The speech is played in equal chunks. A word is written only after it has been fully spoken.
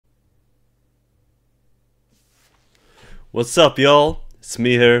What's up, y'all? It's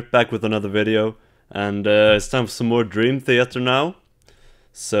me here, back with another video, and it's time for some more Dream Theater now.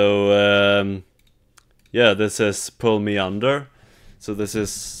 So, yeah, this is Pull Me Under. So this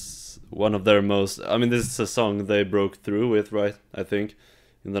is one of their most... I mean, this is a song they broke through with, right? I think,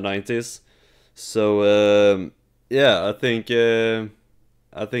 in the 90s. So, yeah, I think I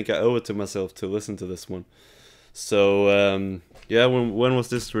owe it to myself to listen to this one. So, yeah, when was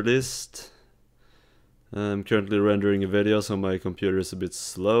this released? I'm currently rendering a video, so my computer is a bit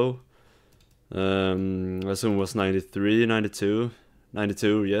slow. I assume it was 93, 92,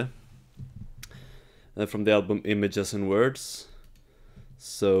 yeah. From the album Images and Words.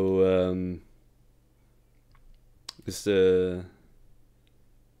 So, I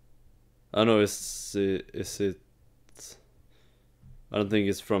don't know, is it... I don't think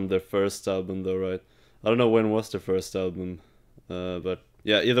it's from their first album though, right? I don't know when was their first album, but...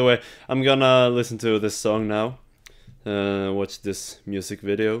 yeah, either way, I'm gonna listen to this song now, watch this music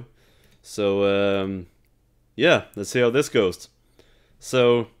video. So, yeah, let's see how this goes.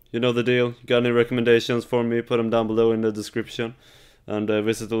 So, you know the deal. You got any recommendations for me, put them down below in the description. And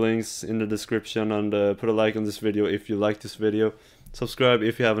visit the links in the description, and put a like on this video if you like this video. Subscribe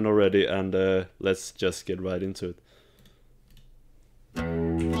if you haven't already, and let's just get right into it.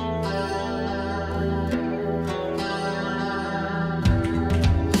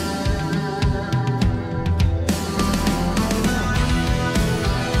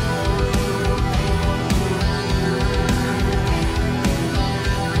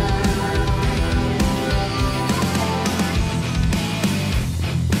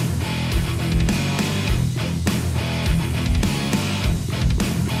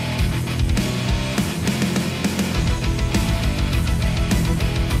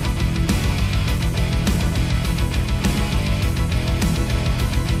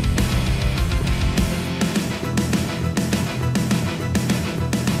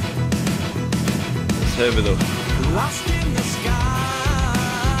 Heavy though. Lost in the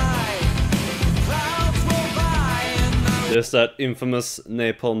sky, clouds roll by and there's that infamous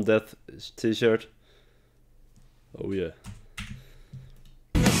Napalm Death t-shirt. Oh yeah.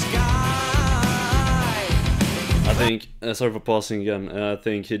 I think, sorry for pausing again, I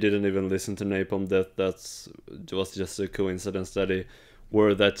think he didn't even listen to Napalm Death. That was just a coincidence that he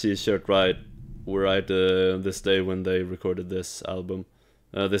wore that t-shirt right this day when they recorded this album.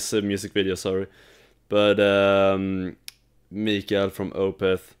 This music video, sorry. But Mikael from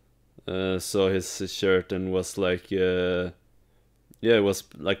Opeth saw his shirt and was like, yeah, was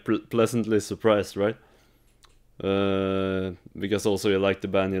like pleasantly surprised, right? Because also he liked the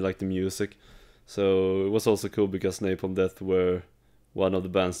band, he liked the music. So it was also cool because Napalm Death were one of the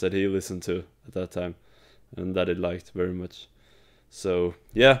bands that he listened to at that time, and that he liked very much. So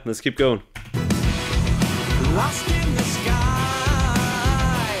yeah, let's keep going. Lost in the sky.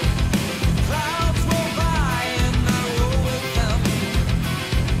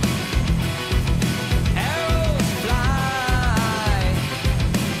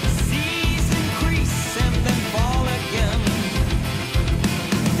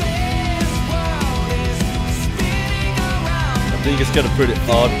 I think he's got a pretty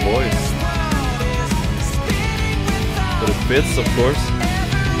odd voice, but it fits, of course.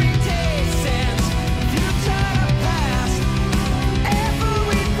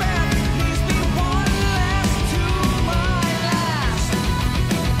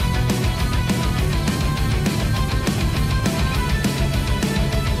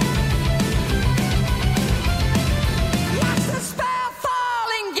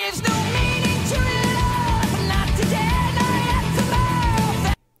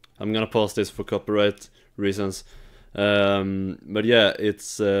 I'm gonna pause this for copyright reasons, but yeah,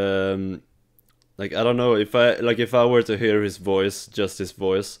 it's like, I don't know, if I were to hear his voice, just his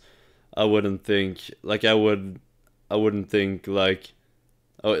voice, I wouldn't think like I wouldn't think like,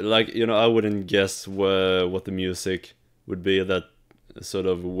 oh, like, you know, I wouldn't guess what the music would be that sort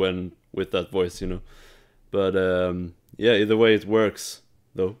of went with that voice, you know. But yeah, either way it works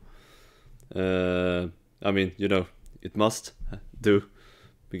though. I mean, you know, it must do,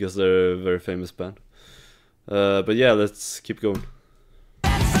 because they're a very famous band. But yeah, let's keep going.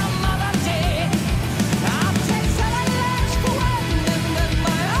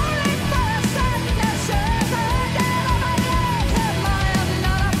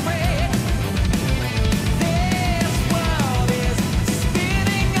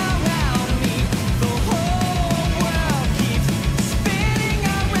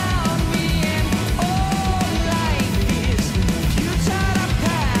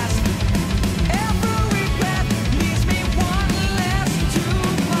 Every breath leaves me one less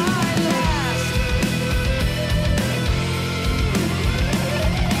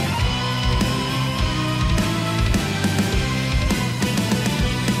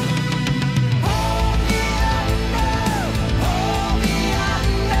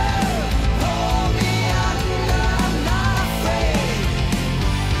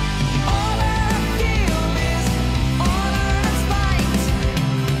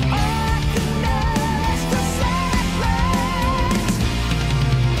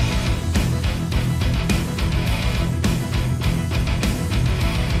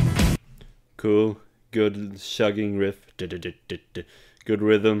cool, good chugging riff, good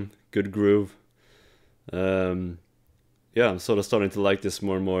rhythm, good groove. Yeah, I'm sort of starting to like this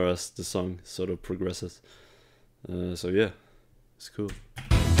more and more as the song sort of progresses. So yeah, it's cool.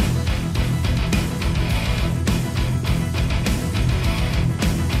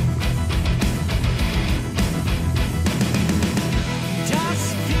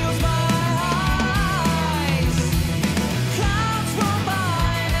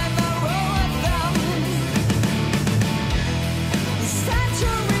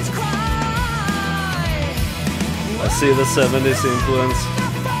 I see the 70s influence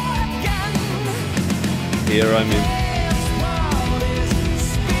here, I mean.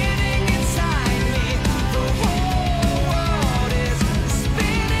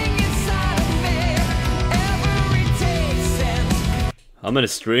 How many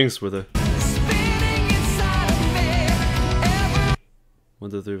strings were there? 1,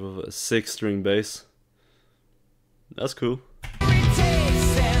 2, 3, 4, 5, 6 string bass. That's cool.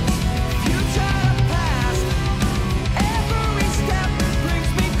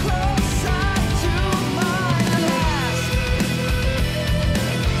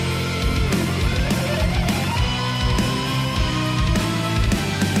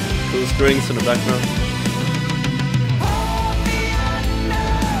 Cool strings in the background.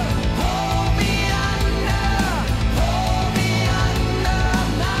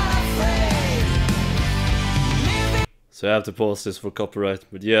 So I have to pause this for copyright,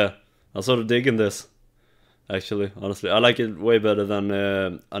 but yeah, I'm sort of digging this, actually, honestly. I like it way better than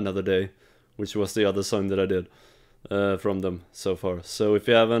Another Day, which was the other song that I did from them so far. So if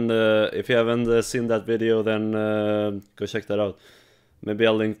you haven't seen that video, then go check that out. Maybe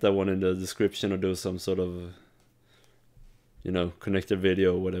I'll link that one in the description or do some sort of, you know, connected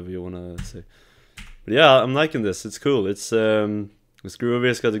video, whatever you want to say. But yeah, I'm liking this. It's cool. It's groovy.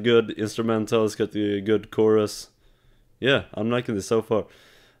 It's got a good instrumental. It's got a good chorus. Yeah, I'm liking this so far,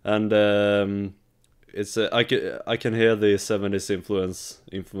 and it's I can hear the 70s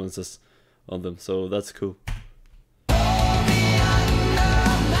influences on them, so that's cool.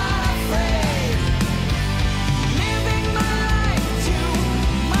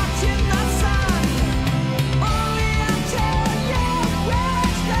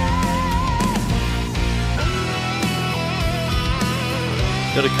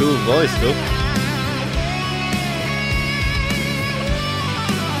 Got a cool voice though.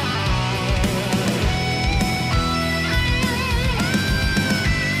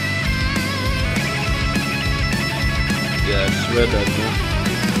 Yeah, shred that, man.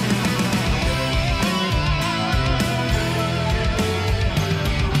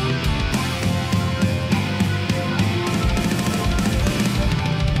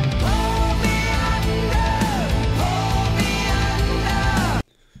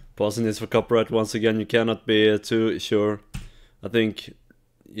 Pausing this for copyright once again. You cannot be too sure. I think,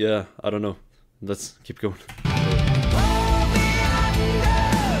 yeah, I don't know. Let's keep going.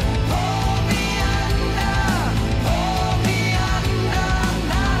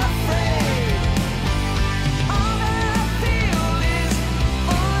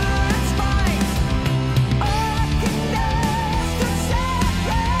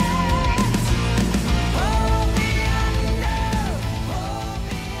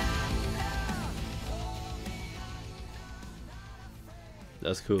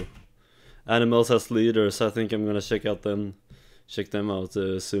 That's cool. Animals as leaders. I think I'm gonna check them out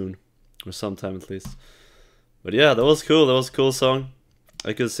soon, or sometime at least. But yeah, that was cool. That was a cool song.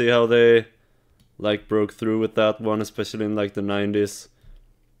 I could see how they like broke through with that one, especially in like the 90s.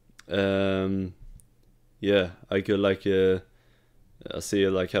 Yeah, I could like I see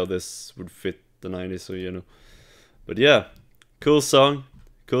like how this would fit the 90s, so you know. But yeah, cool song,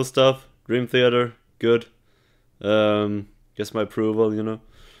 cool stuff. Dream Theater, good. Gets my approval, you know.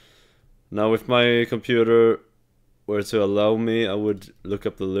 Now if my computer were to allow me, I would look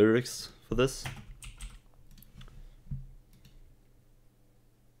up the lyrics for this.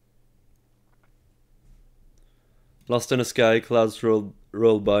 Lost in the sky, clouds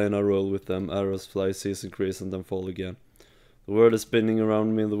roll by and I roll with them. Arrows fly, seas increase and then fall again. The world is spinning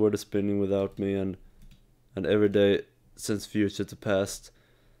around me, the world is spinning without me, and every day since future to past.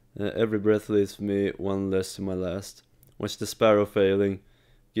 Every breath leaves me one less to my last. Watch the sparrow failing,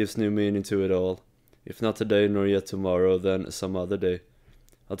 gives new meaning to it all. If not today nor yet tomorrow, then some other day.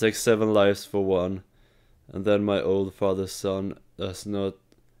 I'll take 7 lives for one, and then my old father's son does not,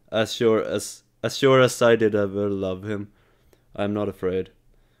 as sure as I did ever love him. I'm not afraid.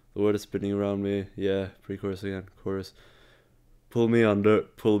 The world is spinning around me. Yeah, pre-chorus again, chorus. Pull me under,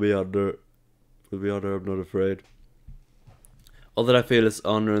 pull me under, pull me under. I'm not afraid. All that I feel is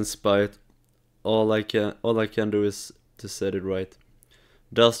honor and spite. all I can do is to set it right.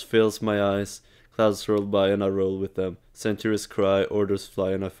 Dust fills my eyes, clouds roll by and I roll with them. Centuries cry, orders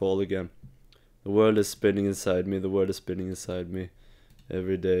fly and I fall again. The world is spinning inside me, the world is spinning inside me.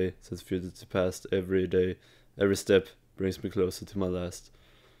 Every day, since future to past, every day, every step brings me closer to my last.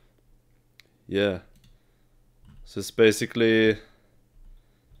 Yeah. So it's basically,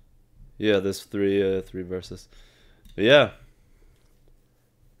 yeah, there's three verses. But yeah,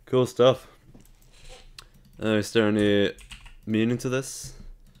 cool stuff. Is there any meaning to this?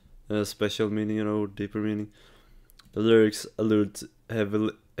 Special meaning, you know, deeper meaning? The lyrics allude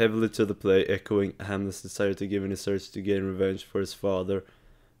heavily to the play, echoing Hamlet's desire to give in his search to gain revenge for his father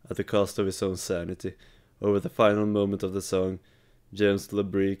at the cost of his own sanity. Over the final moment of the song, James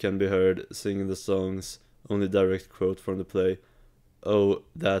Labrie can be heard singing the song's only direct quote from the play, "Oh,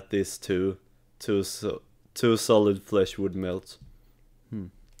 that this too solid flesh would melt."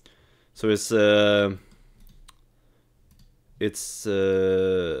 So it's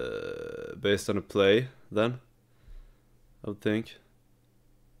based on a play then, I would think.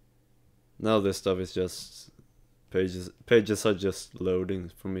 Now this stuff is just pages are just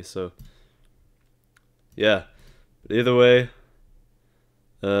loading for me, so yeah. But either way,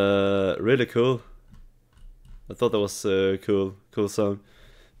 really cool. I thought that was a cool song,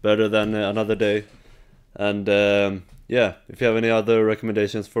 better than Another Day. And yeah, if you have any other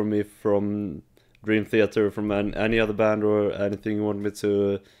recommendations for me from Dream Theater, from any other band, or anything you want me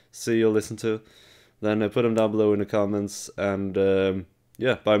to see or listen to, then put them down below in the comments. And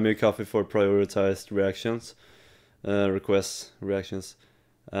yeah, buy me a coffee for prioritized reactions, reactions.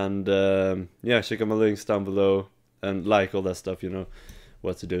 And yeah, check out my links down below and like all that stuff, you know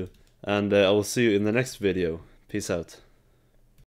what to do. And I will see you in the next video. Peace out.